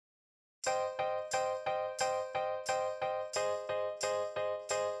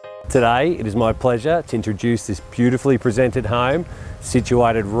Today, it is my pleasure to introduce this beautifully presented home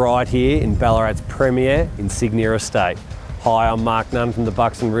situated right here in Ballarat's premier Insignia estate. Hi, I'm Mark Nunn from the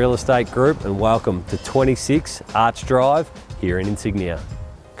Buxton Real Estate Group and welcome to 26 Arch Drive here in Insignia.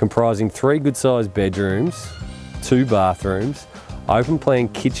 Comprising 3 good-sized bedrooms, 2 bathrooms, open plan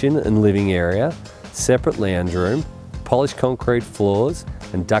kitchen and living area, separate lounge room, polished concrete floors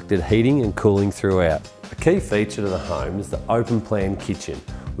and ducted heating and cooling throughout. A key feature to the home is the open plan kitchen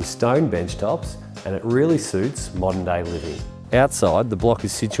with stone bench tops, and it really suits modern day living. Outside, the block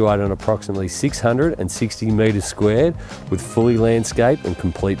is situated on approximately 660 metres squared with fully landscaped and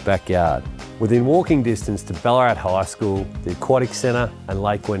complete backyard. Within walking distance to Ballarat High School, the Aquatic Centre and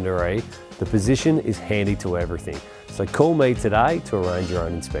Lake Wendouree, the position is handy to everything. So call me today to arrange your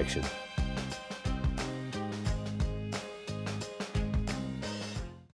own inspection.